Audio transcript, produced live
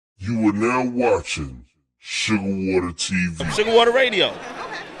You are now watching Sugar Water TV. Sugar Water Radio.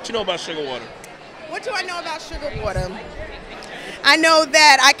 What you know about Sugar Water? What do I know about sugar water? I know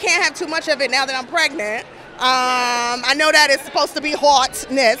that I can't have too much of it now that I'm pregnant. I know that it's supposed to be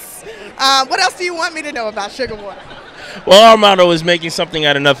hotness. What else do you want me to know about sugar water? Well, our motto is making something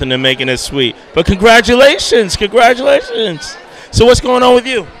out of nothing and making it sweet. But congratulations, congratulations. So what's going on with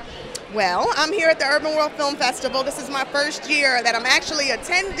you? Well, I'm here at the Urban World Film Festival. This is my first year that I'm actually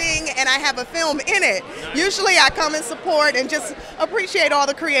attending, and I have a film in it. Usually I come and support and just appreciate all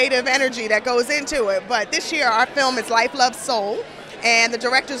the creative energy that goes into it. But this year our film is Life, Love, Soul. And the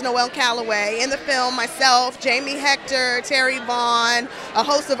director is Noel Calloway. In the film, myself, Jamie Hector, Terry Vaughn, a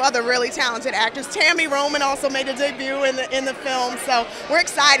host of other really talented actors. Tammy Roman also made a debut in the film, so we're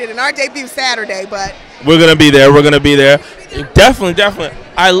excited. And our debut Saturday, but we're gonna be there. We're gonna be there. Definitely, definitely.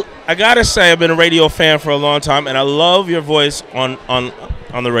 I gotta say, I've been a radio fan for a long time, and I love your voice on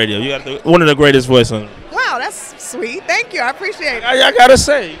the radio. You got one of the greatest voices. Wow, that's sweet. Thank you. I appreciate it. I gotta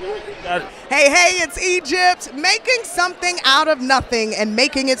say. Hey, it's Egypt, making something out of nothing and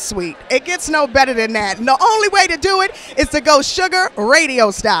making it sweet. It gets no better than that. And the only way to do it is to go sugar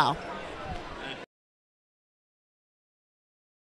radio style.